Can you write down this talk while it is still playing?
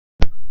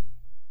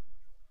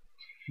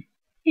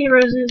Hey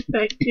Roses,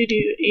 back to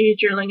do a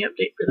journaling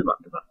update for the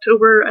month of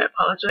October. I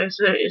apologize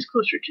that it is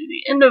closer to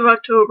the end of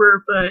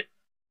October, but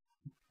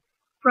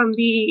from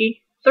the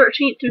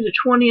 13th through the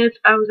 20th,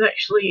 I was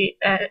actually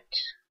at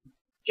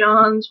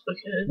John's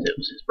because it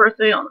was his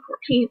birthday on the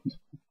 14th,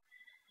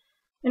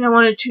 and I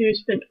wanted to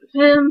spend it with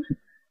him.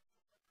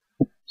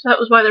 So that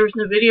was why there was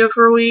no video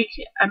for a week.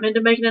 I meant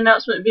to make an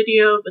announcement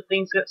video, but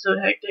things got so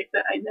hectic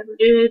that I never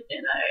did,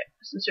 and I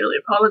sincerely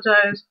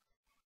apologize.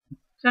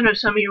 I know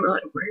some of you were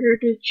like, where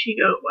did she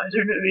go? Why is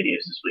there no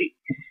videos this week?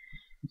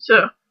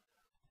 So,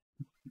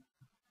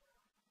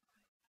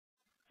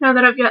 now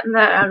that I've gotten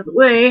that out of the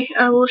way,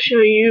 I will show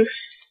you.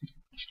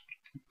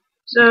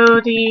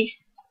 So, the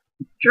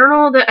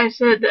journal that I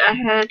said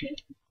that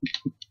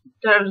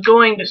I was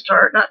going to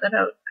start, not that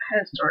I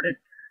had started,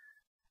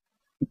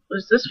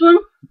 was this one.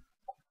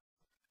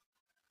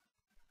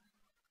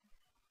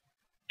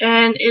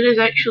 And it is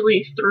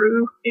actually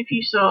through. If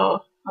you saw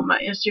on my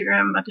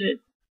Instagram, I did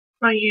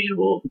my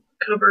usual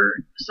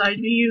cover side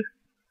view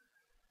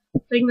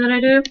thing that I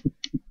do.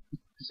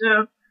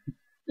 So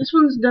this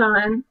one's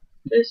done.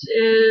 This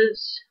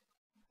is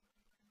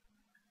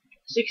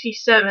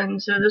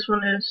 67, so this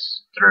one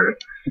is through.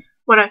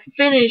 When I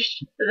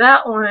finished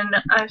that one,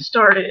 I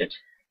started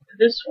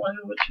this one,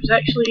 which was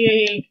actually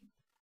a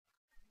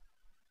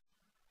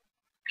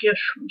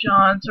gift from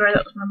John. Sorry,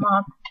 that was my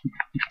mom.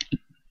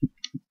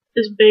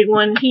 This big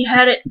one. He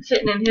had it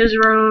sitting in his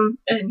room,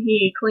 and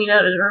he cleaned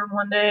out his room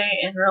one day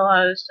and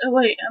realized, oh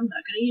wait, I'm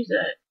not going to use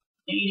that.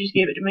 And he just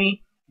gave it to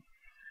me.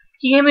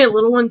 He gave me a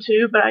little one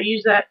too, but I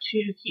use that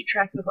to keep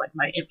track of like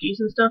my empties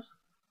and stuff,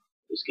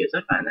 just because I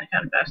find that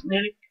kind of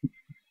fascinating.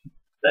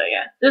 But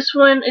yeah, this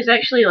one is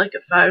actually like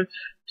a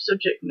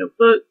 5-subject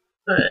notebook,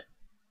 but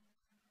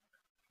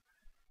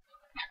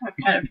I've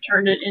kind of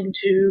turned it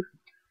into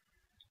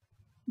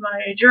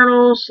my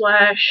journal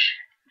slash,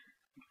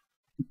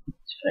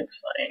 let's see if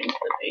I can find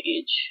the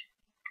page.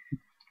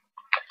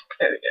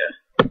 There we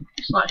go.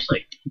 Slash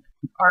like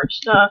art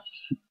stuff.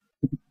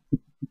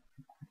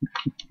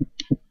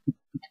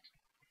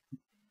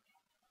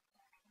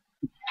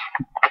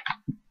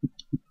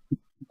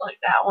 Like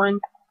that one.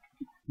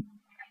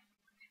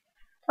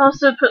 I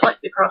also put like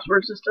the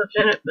crosswords and stuff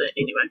in it, but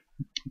anyway.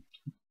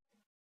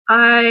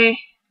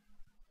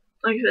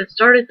 Like I said,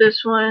 started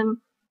this one.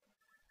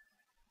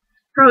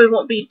 Probably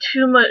won't be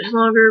too much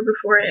longer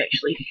before I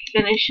actually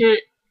finish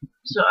it.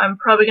 So I'm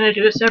probably going to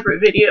do a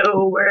separate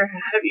video where I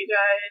have you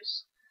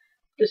guys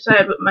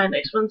decide what my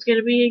next one's going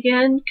to be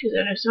again, because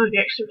I know some of you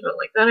actually don't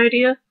like that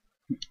idea.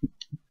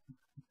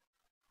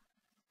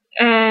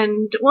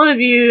 And one of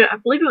you, I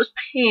believe it was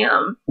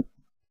Pam.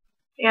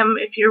 Pam,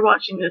 if you're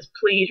watching this,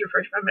 please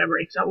refresh my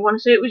memory, because I want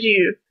to say it was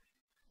you.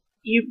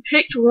 You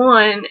picked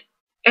one,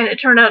 and it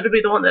turned out to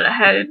be the one that I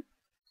had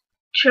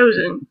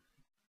chosen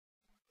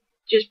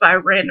just by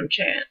random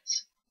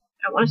chance.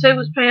 I want to say it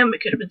was Pam.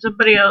 It could have been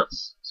somebody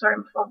else. Sorry,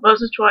 my phone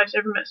buzzes twice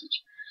every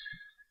message.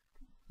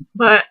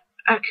 But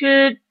I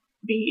could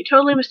be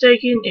totally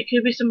mistaken. It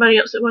could be somebody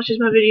else that watches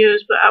my videos,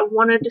 but I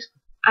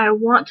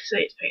want to say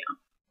it's Pam.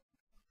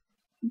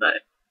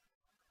 But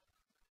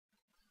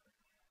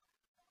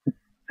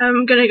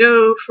I'm gonna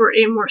go for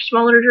a more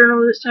smaller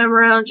journal this time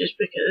around, just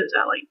because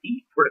I like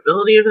the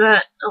portability of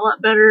that a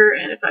lot better.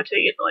 And if I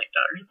take it to like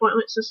doctor's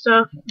appointments and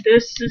stuff,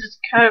 this is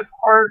kind of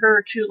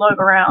harder to lug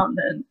around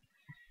than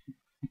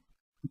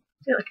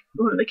say like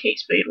one of the Kate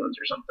Spade ones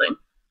or something.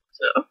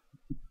 So,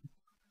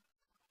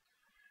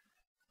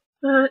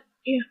 but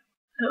yeah,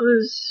 that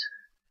was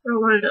what I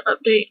wanted to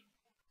update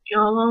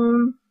y'all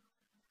on,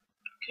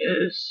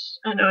 because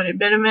I know it had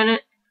been a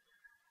minute.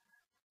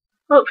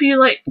 Hope you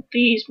liked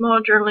the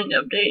small journaling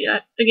update.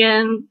 I,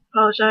 again,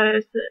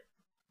 apologize that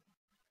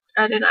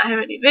I did not have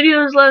any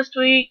videos last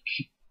week.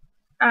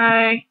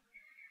 I'm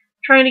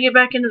trying to get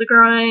back into the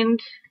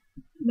grind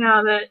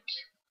now that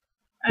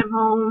I'm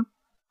home,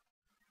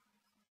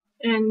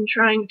 and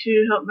trying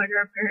to help my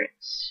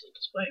grandparents,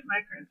 despite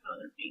my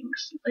grandfather being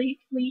slightly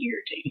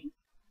irritating.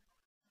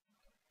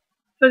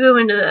 If I go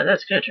into that,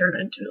 that's going to turn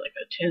into like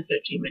a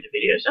 10-15 minute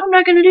video, so I'm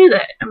not going to do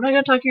that. I'm not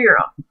going to talk your ear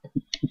off.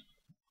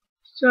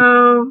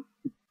 So,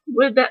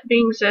 with that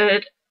being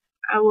said,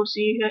 I will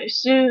see you guys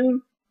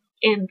soon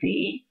in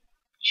the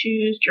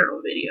Choose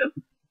Journal video.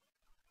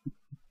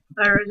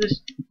 Bye,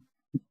 Roses.